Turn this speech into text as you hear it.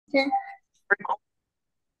Hello,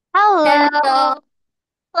 Hello,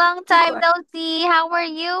 long time no see. How are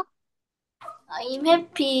you? I'm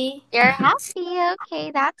happy. You're happy.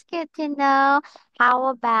 Okay, that's good to know. How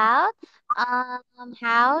about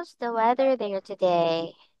how's the weather there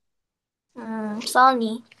today?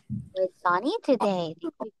 Sunny. It's sunny today.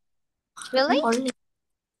 Really? Only.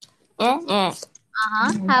 예? 예.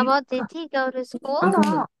 Uh-huh. How about did he go to school?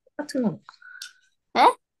 같은 거.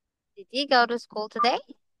 예? Did he go to school today?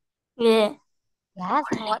 예. Yes,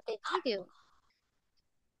 and what did he do?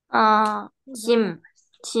 아, 짐.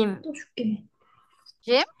 또 줄게.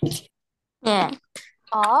 Gym? 예.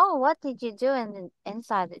 Oh, what did you do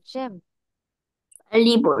inside the gym?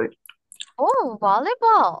 발리볼. Oh,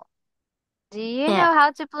 volleyball. Do you 예. know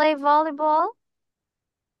how to play volleyball?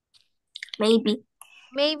 Maybe.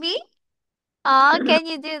 Maybe? Can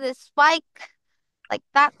you do the spike like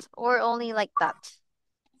that or only like that?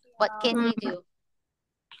 What can 음, you do?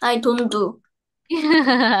 I don't do.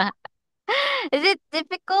 Is it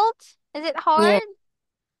difficult? Is it 예. hard?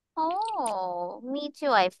 Oh, me too.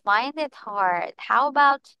 I find it hard. How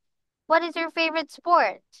about what is your favorite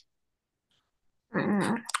sport?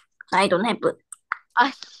 음, I don't have.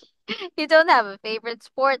 You don't have a favorite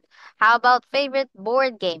sport. How about favorite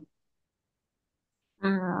board game?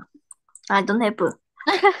 음, I don't have.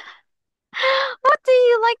 What do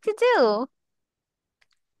you like to do?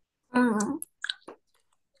 음,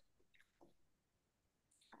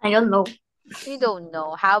 I don't know. You don't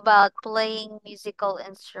know. How about playing musical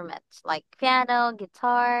instruments like piano,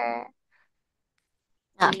 guitar?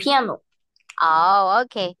 Do 아, you? 피아노. Oh,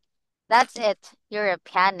 okay. That's it. You're a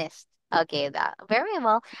pianist. Okay, that very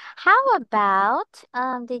well. How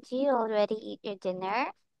about did you already eat your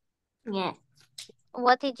dinner? 예.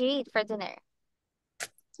 What did you eat for dinner?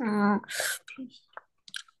 음,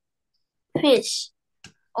 fish.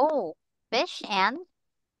 Oh, fish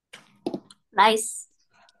Rice.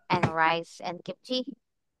 and rice and kimchi.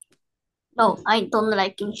 No, I don't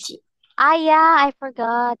like kimchi. Ah, yeah, I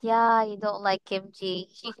forgot. Yeah, you don't like kimchi.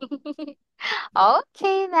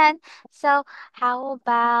 Okay, then. So, how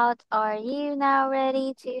about are you now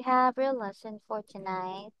ready to have your lesson for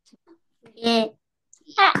tonight? 예.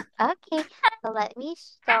 아, Okay, so let me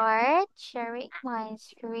start sharing my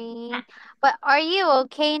screen. But are you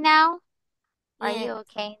okay now? Are you 예.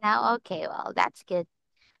 okay now? Okay, well, that's good.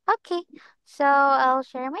 Okay, so I'll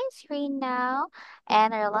share my screen now.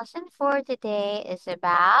 And our lesson for today is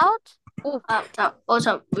about. Oh,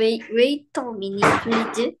 wait a minute,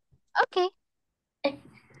 please. okay,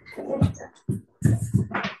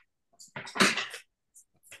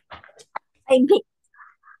 I pick.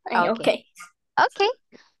 okay, Okay. okay.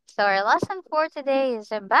 So our lesson for today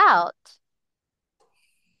is about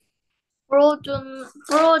Frozen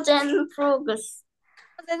frogs.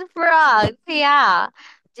 the frogs. Yeah.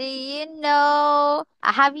 Do you know?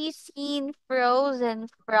 Have you seen frozen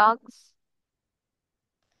frogs?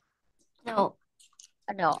 No,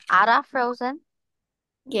 No, Ara frozen.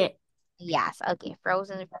 yeah. Yes, okay,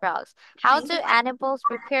 frozen frogs. How do animals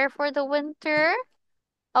prepare for the winter?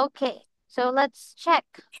 Okay, so let's check.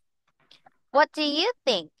 What do you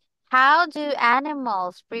think? How do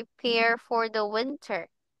animals prepare for the winter?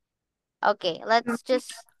 Okay, let's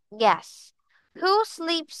just guess. Who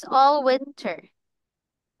sleeps all winter?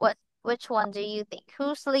 What, which one do you think?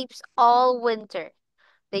 Who sleeps all winter?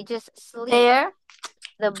 They just sleep. Bear?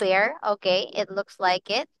 The bear, okay, it looks like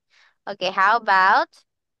it. Okay, how about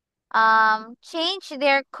change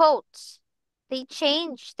their coats? They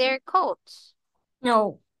change their coats.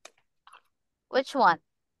 No, Which one?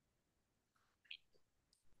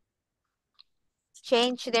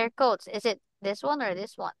 Change their coats. Is it this one or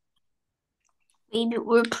this one? maybe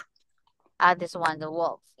wolf. This one, the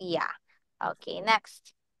wolf. Yeah. Okay,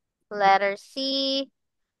 next. Letter C.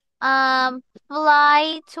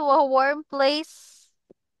 Fly to a warm place.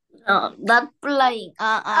 Not flying.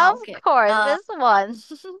 Of Okay. course, this one.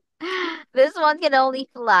 This one can only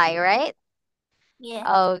fly, right? Yeah.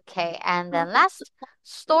 Okay, and then last,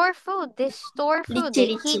 store food. They store food. 리치, They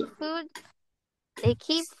리치. keep food. They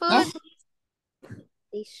keep 예? food.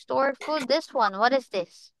 They store food. This one, what is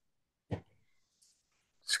this?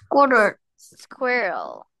 Squirrel.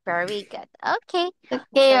 Squirrel. Very good. Okay, so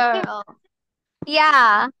Scare. here.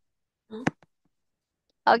 Yeah.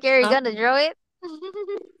 Okay, are you 어? gonna draw it?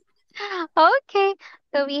 Okay,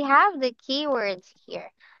 so we have the keywords here.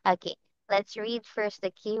 Okay, let's read first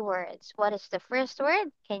the keywords. What is the first word?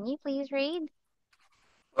 Can you please read?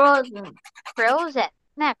 Frozen. Frozen.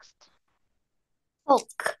 Next,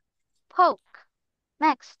 Poke. poke.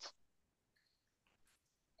 Next.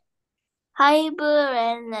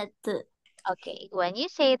 Hibernate. Okay, when you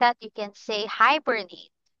say that, you can say hibernate.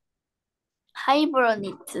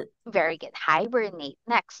 hibernate, Very good. Hibernate.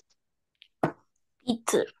 Next.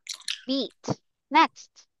 eat, Beat. Next.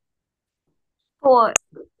 pour,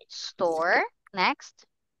 Store. Next.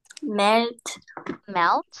 melt,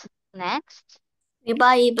 Melt. Next.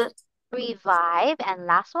 revive, Revive. And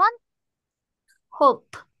last one.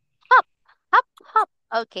 hope. Hop. Hop. Hop.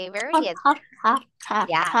 Okay, very Hop, good. hop, hop, hop, hop,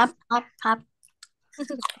 Yes. hop, hop.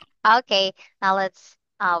 Okay, now let's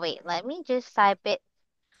wait, let me just type it.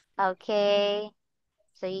 Okay.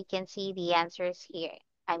 So you can see the answers here.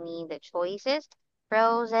 I mean the choices.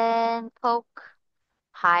 Frozen, poke,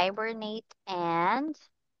 hibernate, and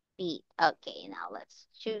beat. Okay, now let's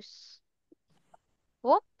choose.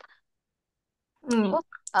 Whoop, Mm, whoop.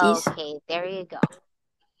 this. Okay, there you go.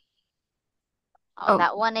 Oh, Oh,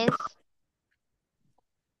 that one is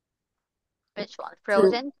which one? two,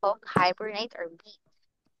 Frozen, poke, hibernate, or beat?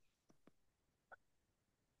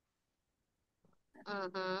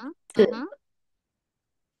 Mm-hmm. two. Mm-hmm.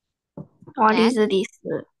 What is Next.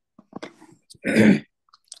 this?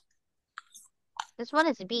 This one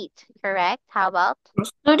is beat, correct? How about?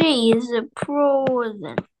 Three is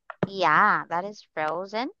frozen. Yeah, that is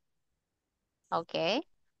frozen. Okay.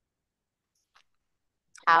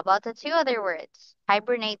 How about the two other words?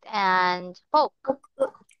 Hibernate and poke.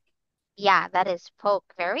 Yeah, that is poke.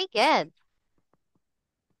 Very good.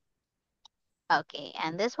 Okay,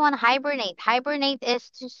 and this one, hibernate. Hibernate is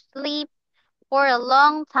to sleep for a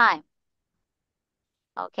long time.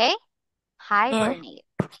 Okay? Yeah. Hibernate.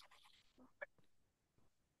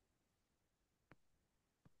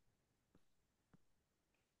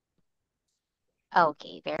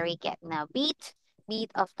 Okay, very good. Now beat.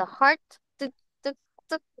 Beat of the heart. Tuk, tuk,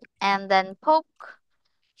 tuk. And then poke.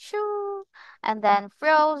 Shoo. And then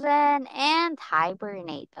frozen and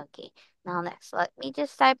hibernate. Okay, now next, let me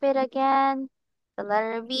just type it again. The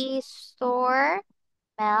letter B, store,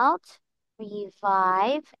 melt,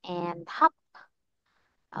 revive, and hop.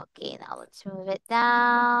 Okay, now let's move it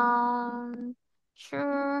down.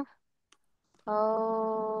 Sure.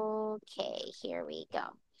 Okay, here we go.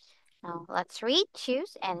 Now let's read,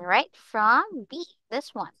 choose, and write from B,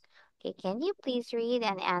 this one. Okay, can you please read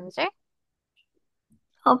and answer?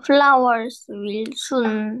 Flowers will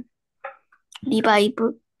soon revive.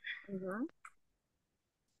 Mm-hmm.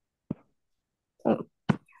 Oh,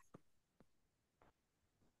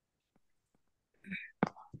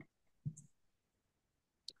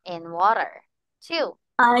 In water. Two.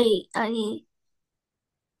 I, I,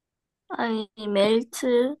 I melt.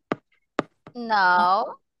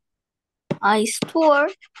 No. I store.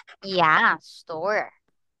 Yeah, store.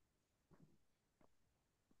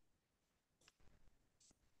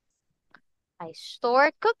 I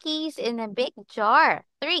store cookies in a big jar.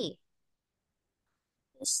 Three.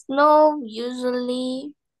 Snow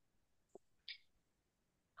usually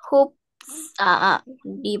hope.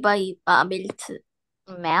 Revive. Melt.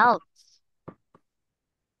 Melt.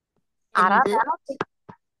 Ara And melt.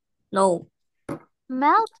 no.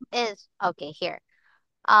 Melt is okay here.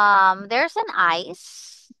 There's an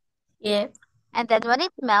ice, Yeah. and then when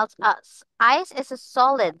it melts, ice is a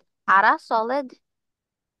solid. Ara solid.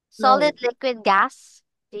 Solid No. liquid gas.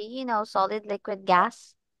 Do you know solid liquid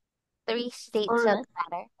gas? Three states of Solid.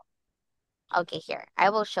 matter. Okay, here. I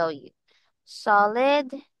will show you.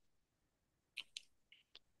 Solid,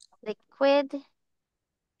 liquid,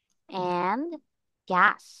 and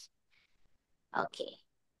gas. Okay.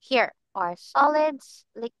 Here are solids,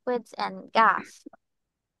 liquids, and gas.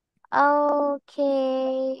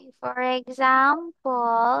 Okay. For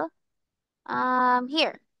example,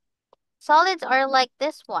 here. Solids are like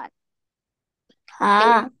this one. They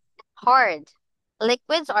Ah. hard.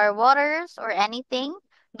 Liquids are waters or anything.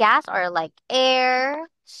 Gas are like air,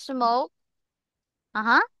 smoke.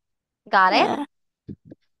 Uh-huh. Got it? Yeah.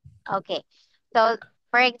 Okay. So,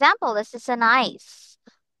 for example, this is an ice.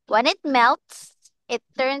 When it melts, it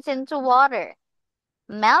turns into water.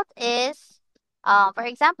 Melt is, for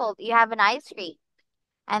example, you have an ice cream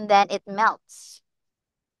and then it melts.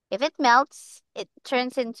 If it melts, it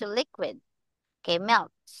turns into liquid. Okay,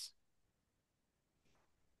 melts.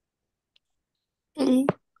 Okay.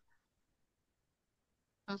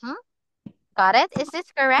 Mm-hmm. Got it? Is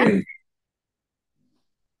this correct?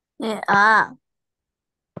 Yeah. Ah.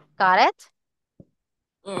 Got it?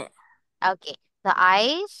 Yeah. Okay. The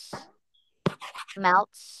ice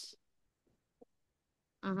melts.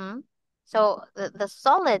 Mm-hmm. So the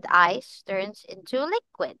solid ice turns into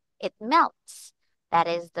liquid. It melts. That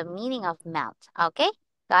is the meaning of melt. Okay?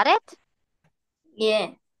 Got it?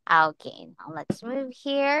 Yeah. Okay, now let's move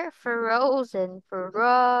here. Frozen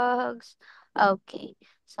frogs. Okay,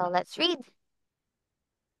 so let's read.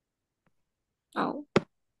 Oh.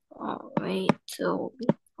 Oh. wait. So,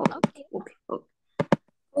 okay, Okay. okay, okay.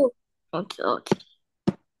 Oh, okay, okay.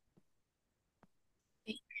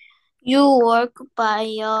 You walk by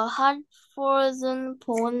a half-frozen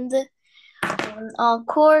pond on a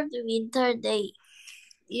cold winter day.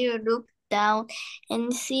 You look down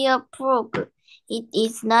and see a frog. It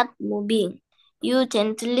is not moving. You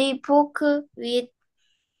gently poke with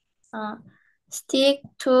a stick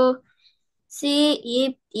to see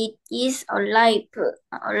if it is alive.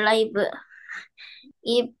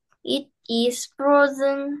 If it is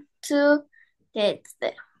frozen to death,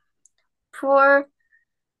 poor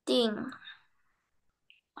thing.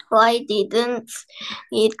 Why didn't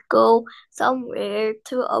it go somewhere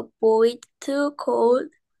to avoid too cold?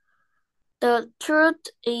 The truth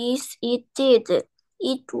is it did.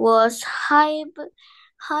 It was hibernating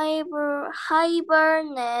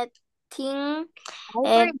at the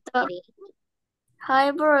Hibernating.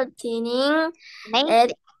 hibernating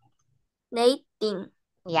at Nating. nating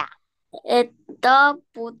Yeah. at the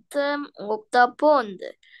bottom of the pond,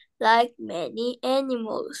 like many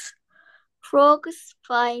animals. Frogs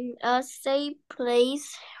find a safe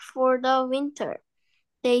place for the winter.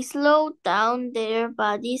 They slow down their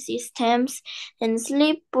body systems and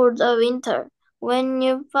sleep for the winter. When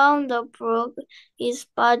you found the frog, his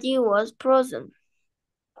body was frozen.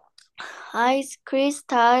 Ice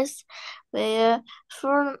crystals were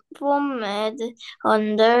formed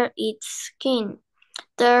under its skin.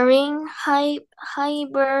 During uh, hi-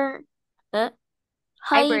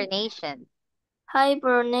 Hibernation.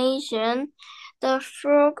 hibernation, the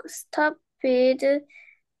frog stopped breathing,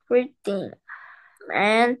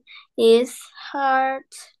 and his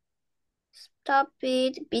heart stopped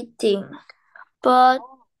beating. But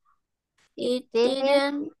Oh, it it didn't.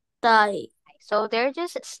 didn't die. So they're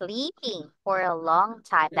just sleeping for a long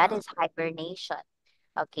time. That Yeah. is hibernation.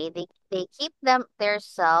 Okay, they keep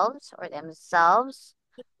themselves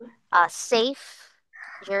safe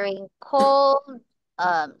during cold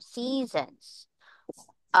seasons.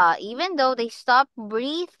 Even though they stop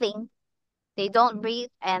breathing, they don't breathe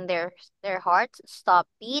and their hearts stop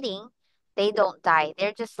beating, they don't die.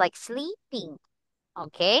 They're just like sleeping.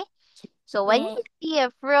 Okay? So when Yeah. you see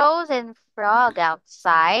a frozen frog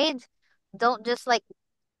outside, don't just like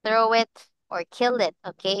throw it or kill it,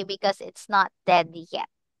 okay? Because it's not dead yet.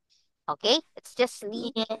 Okay? It's just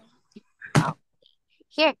sleeping. Yeah. Oh,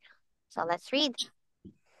 here. So let's read.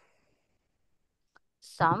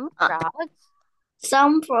 Some Uh, frogs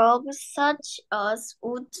some frogs, such as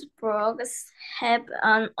wood frogs, have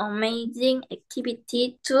an amazing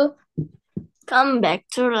activity to come back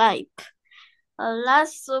to life. A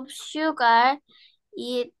lots of sugar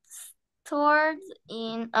is stored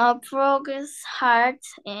in a frog's heart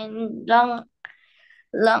and lung,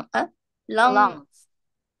 uh, lung, lungs.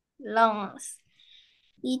 lungs.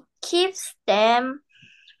 It keeps them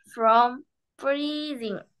from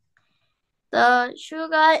freezing. The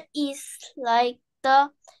sugar is like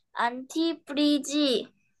the anti-freeze,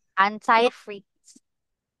 Antifreeze.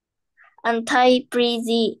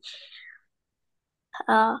 anti-freeze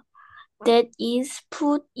uh, that is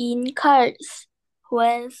put in cars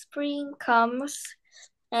when spring comes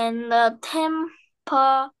and the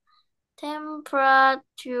temperature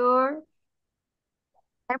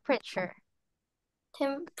Temperature.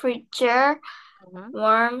 temperature Mhm.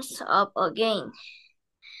 warms up again.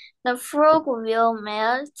 The frog will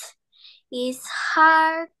melt. His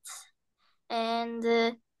heart and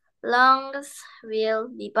lungs will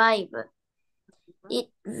revive. It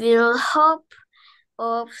will hope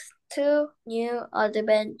of two new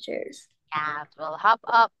adventures. Yeah, we'll hop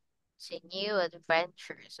up to new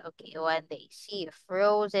adventures. Okay, when they see a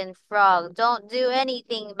frozen frog, don't do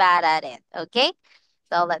anything bad at it. Okay,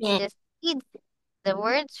 so let's Yeah. just read the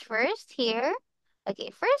words first here.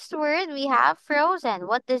 Okay, first word we have frozen.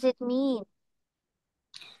 What does it mean?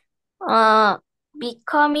 Uh,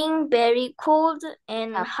 Becoming very cold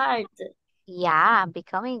and Uh, hard. yeah,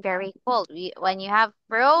 becoming very cold. When you have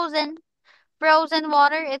frozen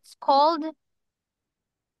water, it's cold.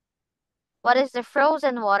 What is the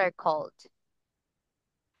frozen water called?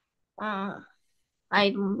 Uh, I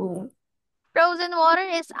don't know. Frozen water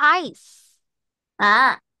is ice.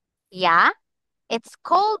 Ah, Yeah, it's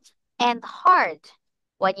cold and hard.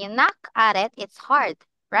 When you knock at it, it's hard,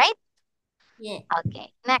 right? yeah.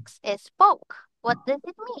 Okay, next is poke. What does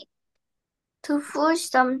it mean? To push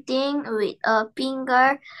something with a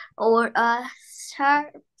finger or a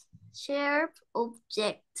sharp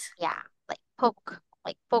object. Yeah, like poke,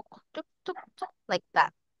 tuk, tuk, tuk, like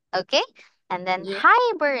that. Okay, and then Yeah.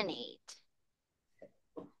 hibernate.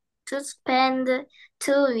 To spend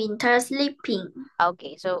two winters sleeping.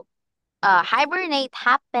 Okay, so Hibernate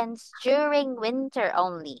happens during winter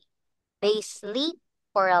only. They sleep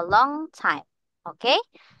for a long time. Okay?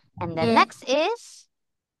 And the Yeah. next is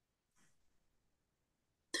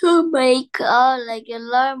To make a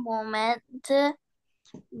regular movement to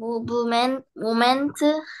sound.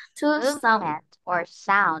 movement or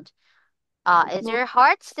sound. Is Move, your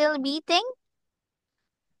heart still beating?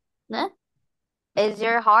 ne? Is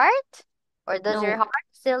your heart? Or does your No. heart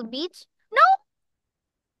still beat? No.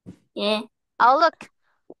 Yeah. Oh, look.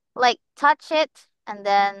 Like touch it and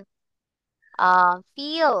then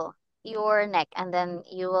feel your neck and then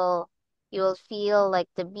you will feel like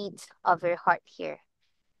the beat of your heart here.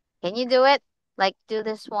 Can you do it? Like do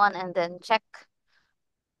this one and then check.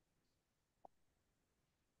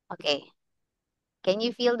 Okay. Can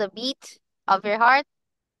you feel the beat of your heart?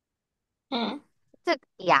 Yeah.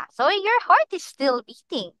 Yeah. So your heart is still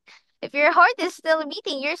beating. If your heart is still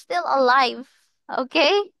beating, you're still alive.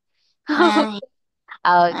 Okay? Uh, Okay.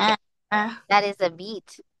 uh, uh, That is a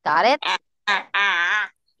beat. Got it? uh.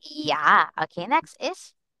 Yeah. Okay, next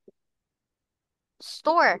is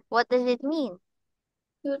store. What does it mean?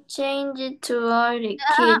 To change it to a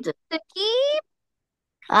liquid. To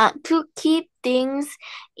keep. To keep things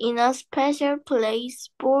in a special place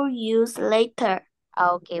for use later.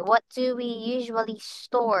 Okay, what do we usually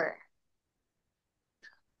store?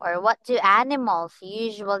 Or what do animals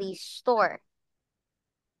usually store?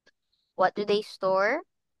 What do they store?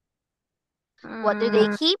 What do they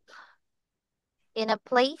Mm, keep in a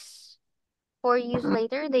place for use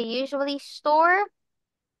later? They usually store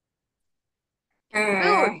uh,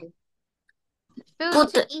 food, food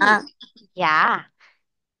put to eat. Yeah,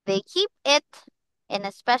 they keep it in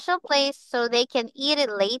a special place so they can eat it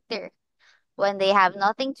later when they have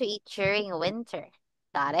nothing to eat during winter.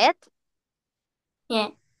 Got it? yeah,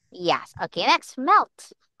 Yes. Okay, next,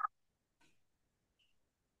 melt.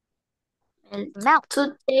 Melt.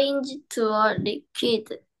 to change to a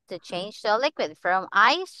liquid. To change to a liquid from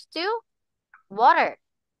ice to water.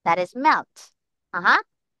 That is melt. Uh-huh.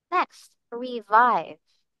 Next, revive.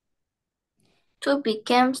 To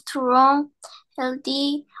become strong,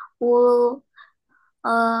 healthy, or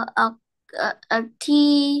uh,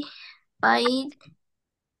 active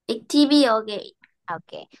activity again.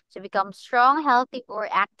 Okay. To become strong, healthy, or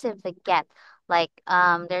active again. Like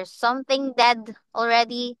there's something dead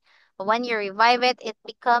already. But when you revive it, it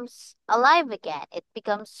becomes alive again. It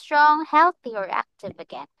becomes strong, healthy, or active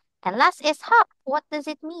again. And last is hop. What does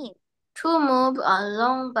it mean? To move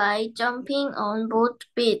along by jumping on both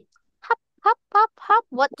feet. Hop, hop, hop, hop.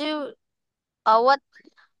 What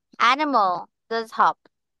animal does hop?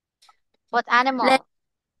 What Let animal?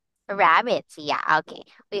 Rabbits, yeah, okay.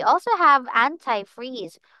 We also have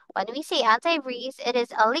antifreeze. When we say antifreeze, it is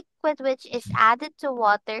a liquid which is added to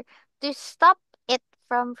water to stop it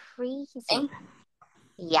from freezing.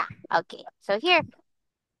 Yeah, okay. So here,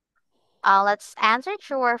 let's answer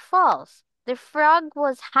true or false. The frog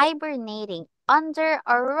was hibernating under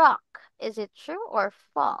a rock. Is it true or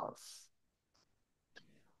false?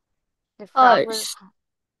 The frog was us.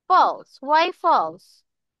 false. Why false?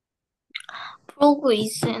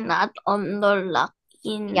 Progress not under lock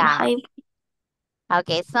in Yeah, high.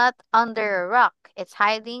 okay, it's not under a rock. It's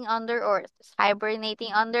hiding under or it's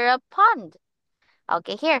hibernating under a pond.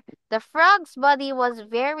 Okay, here. The frog's body was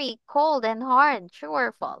very cold and hard. True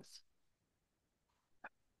or false?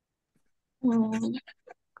 Mm,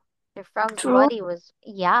 The frog's true. body was,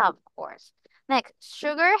 yeah, of course. Next,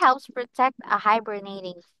 sugar helps protect a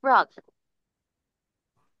hibernating frog.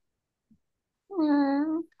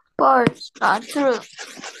 Mm, false. Not true.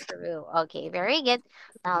 True. Okay, very good.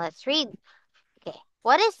 Now let's read. Okay,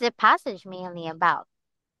 what is the passage mainly about?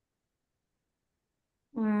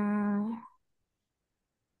 Mm,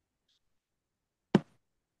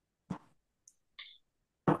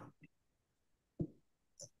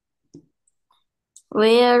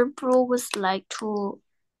 where frogs like to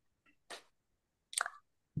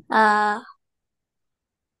uh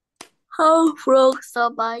how frogs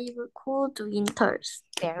survive cold winters.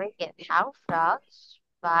 Very good. How frogs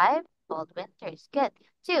survive cold winters. Good.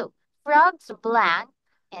 Two, frogs blank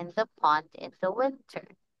in the pond in the winter.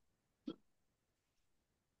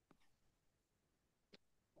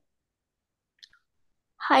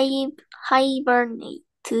 Hibernate.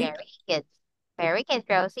 Very good. Very good,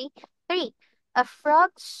 Rosie. Three, a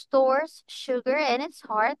frog stores sugar in its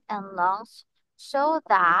heart and lungs so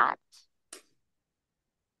that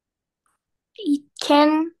It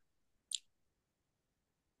can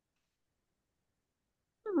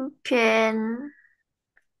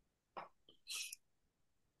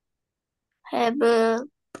have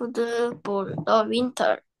food for the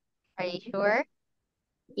winter. are you sure?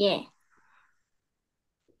 Yeah.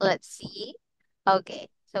 Let's see. Okay,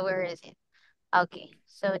 so where is it? Okay,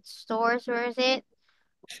 so it stores, where is it?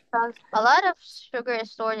 Frogs. A lot of sugar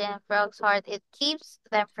is stored in a frog's heart. It keeps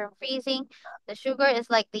them from freezing. The sugar is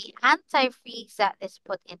like the antifreeze that is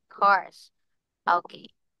put in cars. Okay,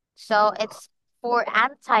 so it's for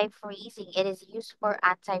anti-freezing. It is used for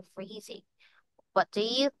anti-freezing. What do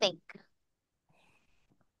you think?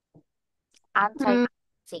 Mm, Anti-freezing.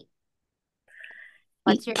 it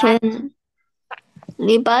What's your answer? can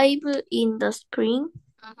revive in the spring.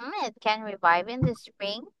 It can revive in the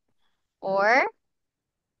spring or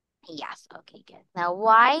yes. Okay, good. Now,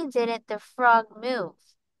 why didn't the frog move?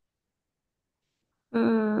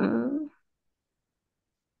 Mm,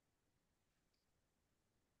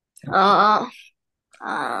 uh,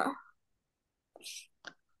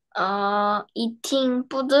 uh, eating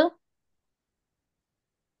food.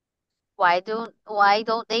 Why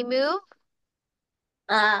don't they move?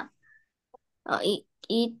 Uh, eat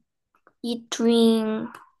eating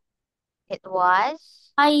It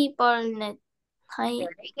was hibernate. Hi,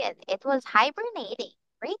 very good. It was hibernating.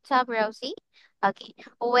 Great job, Rosie. Okay,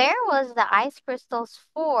 where was the ice crystals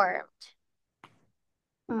formed?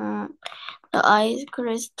 mm, the ice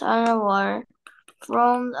crystal were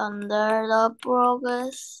formed under the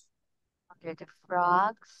frogs. Under the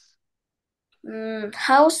frogs.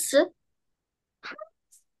 House.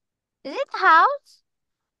 Is it house?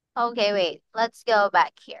 Okay, wait. Let's go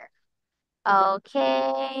back here.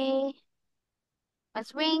 Okay. When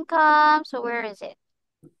spring comes, so where is it?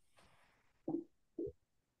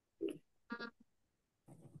 Mm,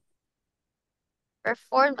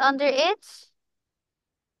 Performed under its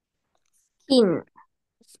Skin.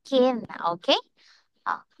 skin. Okay.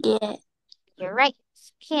 Oh, Yeah, you're right.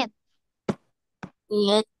 Skin.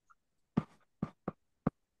 yeah.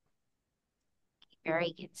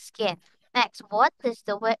 Very good. Skin. Next, what does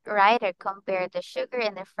the wet rider compare the sugar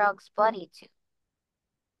in the frog's body to?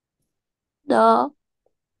 The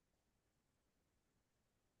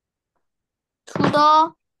to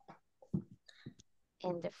the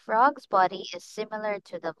In the frog's body is similar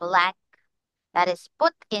to the blank that is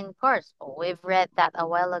put in course. Oh, we've read that a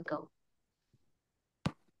while ago.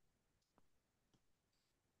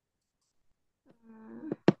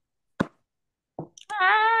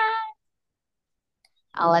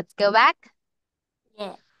 Let's go back.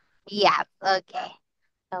 yeah. Yeah, okay.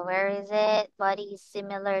 So where is it? Body is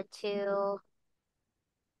similar to,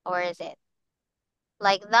 or is it?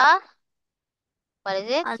 Like what is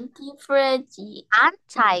it? Anti-fragile.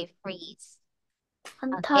 Anti-freeze.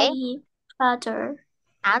 Okay, Anti-fragile.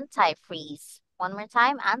 anti-freeze. One more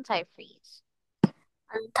time, anti-freeze.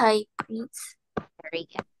 Anti-freeze. Very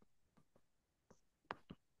good.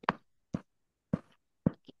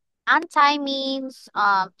 Anti means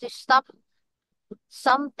to stop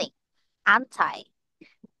something. Anti.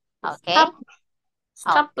 Okay. Stop.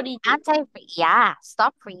 Oh, Stop breathing. anti-freeze. Yeah,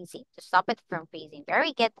 stop freezing. To stop it from freezing.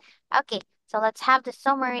 Very good. Okay, so let's have the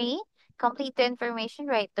summary. Complete the information.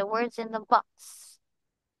 Write the words in the box.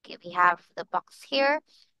 Okay, we have the box here.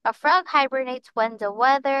 A frog hibernates when the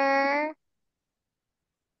weather,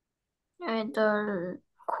 And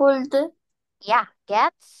cold yeah,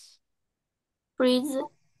 gets, freeze.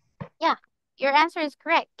 yeah, your answer is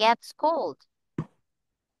correct. Gets cold.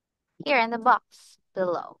 Here in the box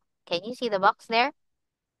below. Can you see the box there?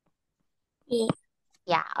 Yeah.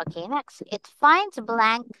 Yeah, okay, next. It finds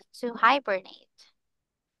blank to hibernate.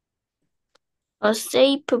 A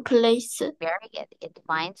safe place. Very good. It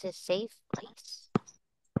finds a safe place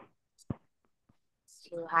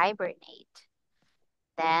to hibernate.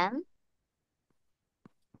 Then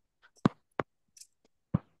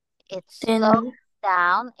it slows Then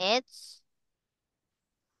down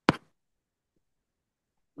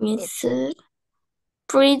Miss its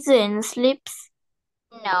freeze and sleeps.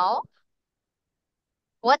 no.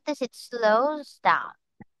 What does it slows down?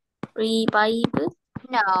 Revive.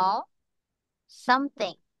 No,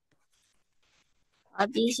 something.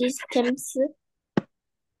 Body systems.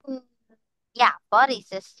 Mm, yeah, body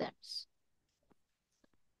systems.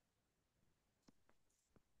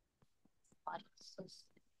 Body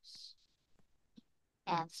systems.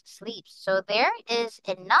 And sleeps. So there is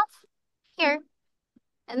enough here.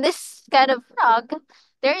 In this kind of frog,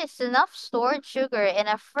 there is enough stored sugar in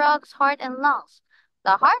a frog's heart and lungs.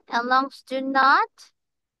 The heart and lungs do not.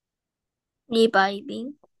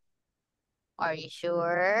 Reviving. Are you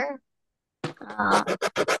sure? Uh,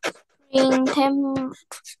 spring temp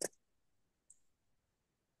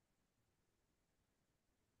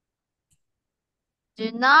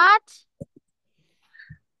Do not.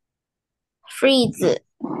 freeze.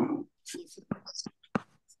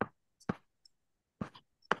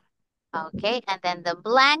 Okay, and then the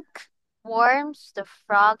blank warms the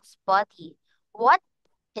frog's body. What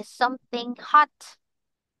is something hot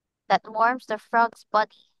that warms the frog's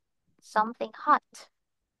body? Something hot.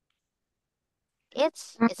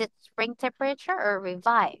 Is it spring temperature or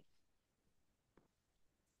revive?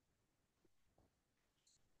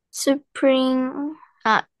 Spring.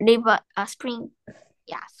 Spring.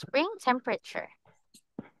 Yeah, spring temperature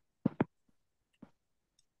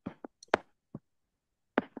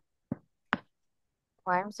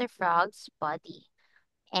warms the frog's body.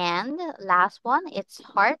 And last one, it's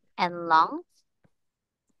heart and lungs.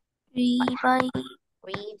 What Revive.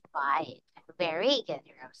 revive. Very good,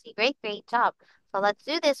 Rosie. Great, great job. So let's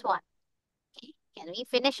do this one. Okay, can we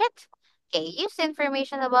finish it? Okay, use the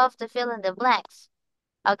information above to fill in the blanks.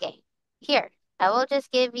 Okay, here, I will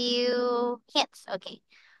just give you hints. Okay,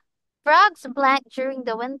 frogs blank during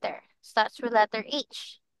the winter. Starts with letter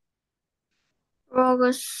H.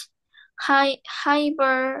 Rose.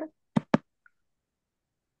 Hyper.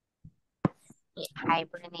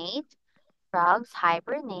 Hibernate. Frogs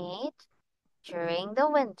hibernate during the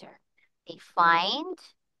winter. They find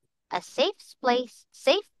a safe place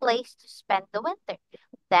to spend the winter.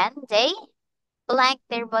 Then they blank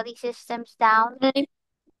their body systems down.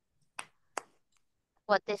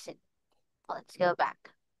 What is it? Let's go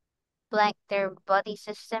back. Blank their body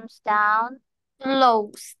systems down,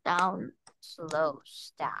 Slows down.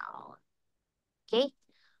 slows down. Okay?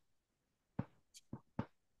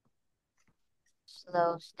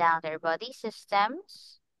 Slows down their body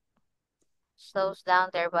systems. Slows down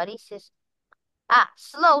their body system.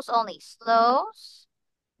 Slows only. Slows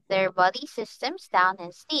their body systems down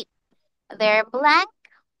and sleep. Their blank,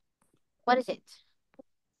 what is it?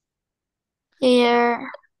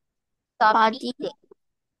 Their Stop body. beating.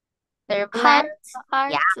 Their Heart. blank,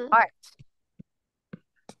 Heart. yeah, heart.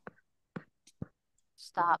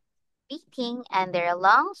 Stop beating and their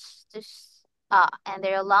lungs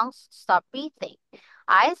stop breathing.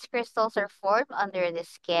 Ice crystals are formed under the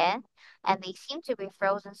skin and they seem to be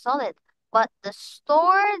frozen solid. But the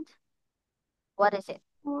stored, what is it?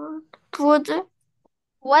 Food.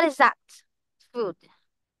 What is that? Food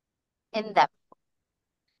in them.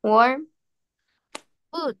 Warm.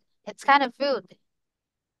 Food. It's kind of food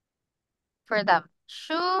for them.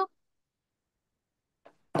 Chew.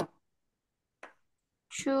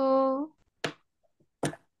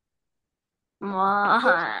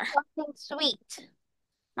 Something sweet.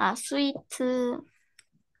 Sweet.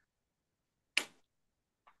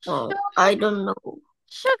 Su- I don't know.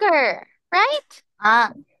 Sugar, right?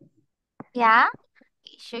 Ah, Yeah.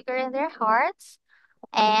 Sugar in their hearts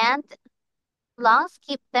and lungs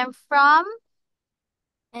keep them from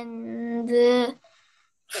and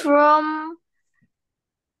from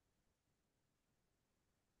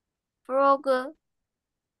frog,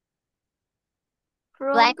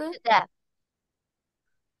 blank frog, to death.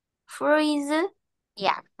 freeze,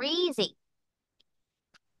 Yeah, freezing.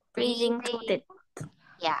 freezing to Freezing. death.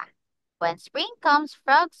 Yeah. When spring comes,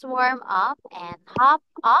 frogs warm up and hop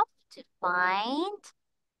off to find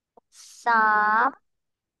some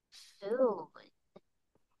food.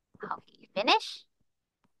 Okay, finish?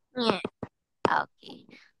 Yeah. Okay.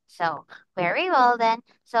 So, very well then.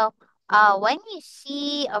 So, when you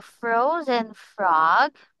see a frozen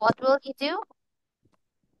frog, what will you do?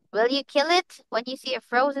 Will you kill it when you see a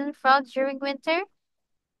frozen frog during winter?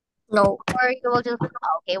 No. Or you will just,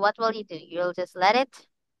 okay, what will you do? You'll just let it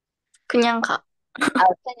그냥 가.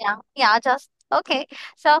 그냥, yeah, just okay.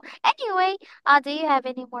 So anyway, do you have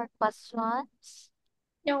any more questions?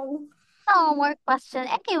 No. No more question.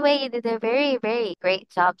 Anyway, you did a very, very great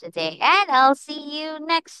job today. And I'll see you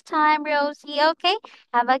next time, Rosie. Okay?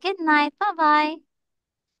 Have a good night. Bye bye.